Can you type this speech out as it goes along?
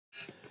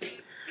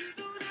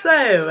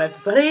So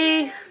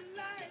everybody,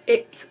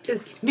 it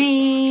is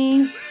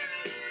me.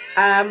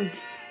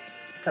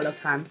 Fellow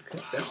fan,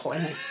 because it's a bit hot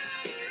in here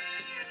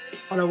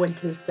on a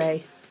winter's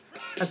day.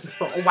 I just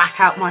thought I'd whack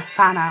out my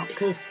fan out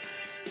because,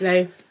 you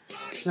know,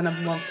 it's my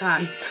number one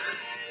fan.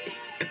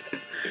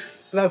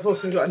 And I've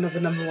also got another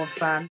number one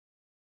fan.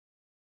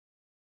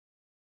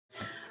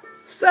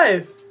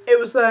 So it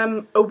was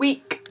a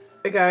week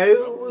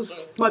ago. It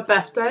was my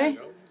birthday,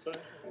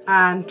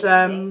 and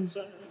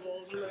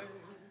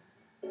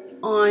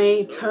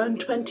I turned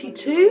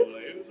 22,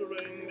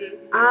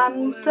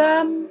 and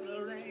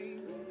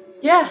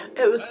yeah,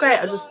 it was great.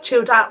 I just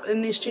chilled out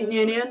in the student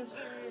union,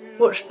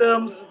 watched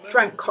films,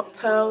 drank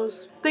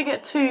cocktails. Didn't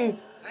get too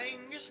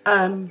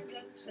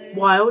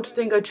wild.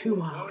 Didn't go too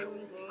wild.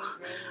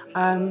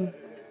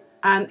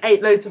 And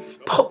ate loads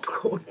of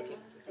popcorn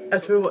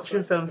as we were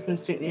watching films in the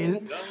student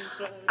union.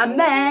 And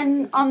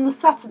then on the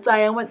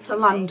Saturday I went to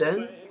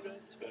London.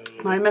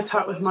 And I met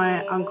up with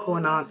my uncle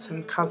and aunt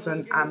and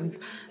cousin and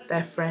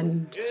their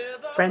friends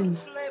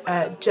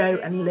Joe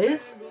and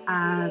Liz,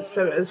 and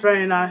so it was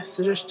very nice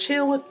to just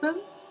chill with them.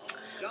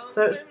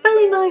 So it was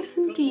very nice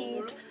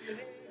indeed.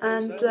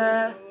 And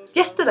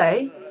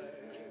yesterday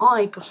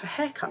I got a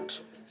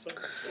haircut.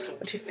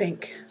 What do you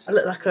think? I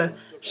look like a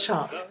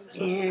shark.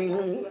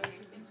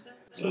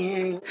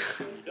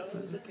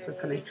 So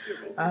funny.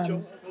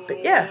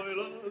 But yeah,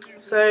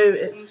 so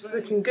it's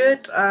looking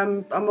good.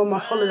 I'm on my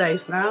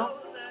holidays now,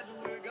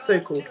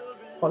 so-called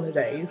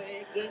holidays,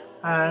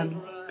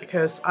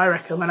 because I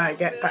reckon when I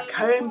get back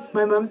home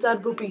my mum and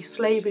dad will be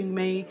slaving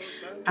me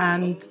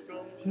and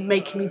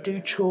making me do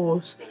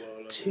chores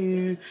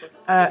to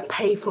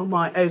pay for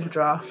my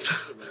overdraft.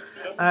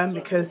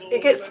 Because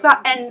it gets to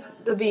that end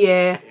of the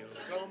year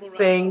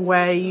thing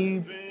where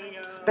you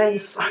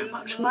spend so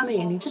much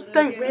money and you just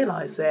don't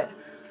realise it,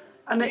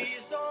 and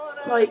it's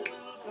like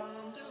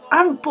I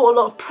haven't bought a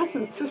lot of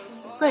presents. This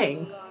is the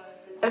thing.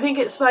 I think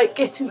it's like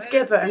getting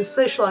together and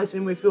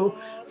socialising with your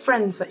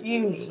friends at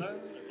uni,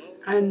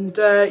 and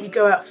you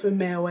go out for a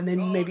meal and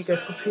then maybe go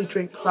for a few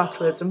drinks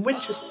afterwards. And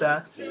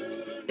Winchester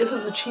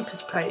isn't the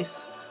cheapest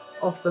place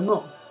of them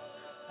all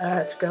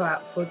to go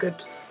out for a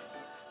good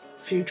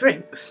few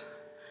drinks.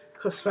 It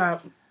costs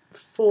about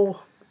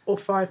 £4 or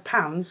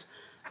 £5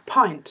 a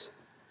pint.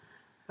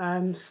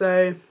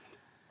 So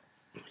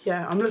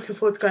yeah, I'm looking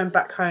forward to going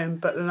back home,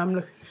 but then I'm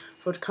looking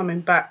forward to coming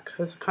back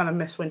because I kind of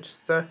miss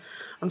Winchester.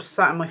 I'm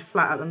sat in my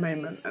flat at the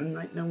moment and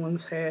like no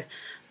one's here,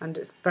 and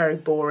it's very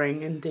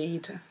boring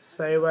indeed.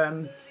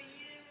 So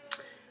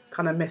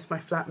kind of miss my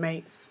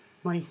flatmates,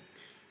 my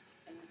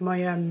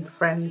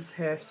friends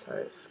here, so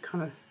it's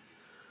kind of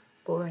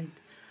boring.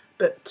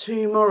 But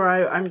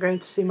tomorrow I'm going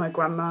to see my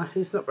grandma,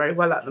 who's not very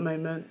well at the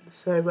moment,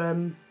 so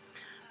I'm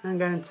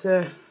going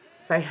to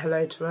say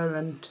hello to her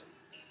and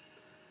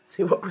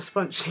see what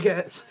response she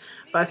gets.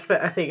 But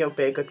I think it'll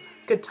be a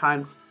good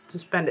time to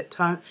spend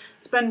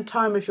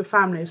time with your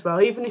family as well.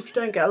 Even if you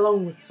don't get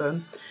along with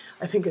them,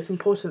 I think it's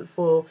important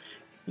for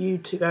you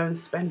to go and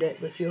spend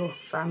it with your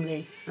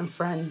family and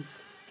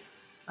friends.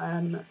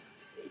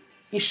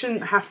 You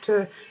shouldn't have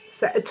to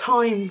set a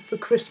time for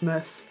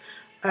Christmas.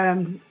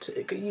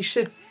 You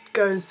should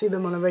go and see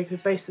them on a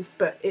regular basis,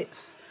 but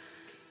it's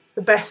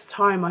the best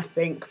time, I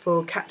think,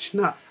 for catching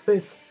up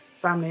with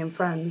family and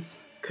friends,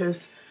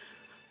 because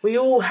we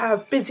all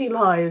have busy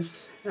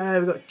lives.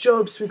 We've got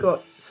jobs, we've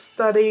got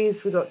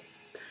studies, we've got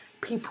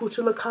people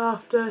to look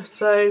after,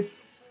 so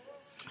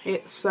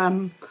it's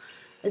a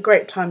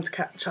great time to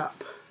catch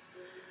up.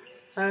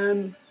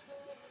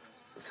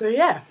 So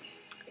yeah,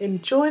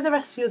 enjoy the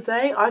rest of your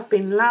day. I've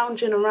been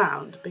lounging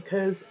around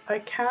because I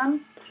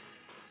can.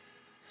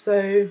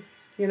 So,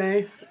 you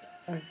know,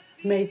 I've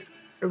made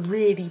a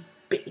really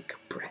big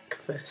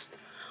breakfast.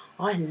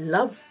 I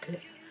loved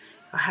it.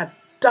 I had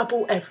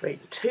double everything: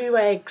 2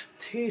 eggs,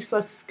 2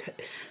 slices of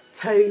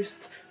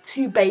toast,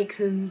 2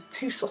 bacons,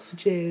 2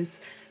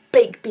 sausages,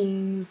 baked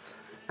beans,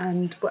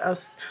 and what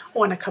else?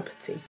 Oh, and a cup of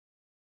tea.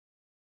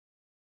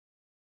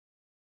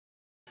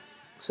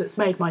 So it's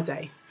made my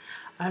day.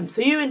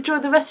 So you enjoy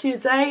the rest of your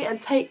day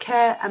and take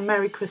care, and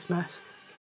Merry Christmas.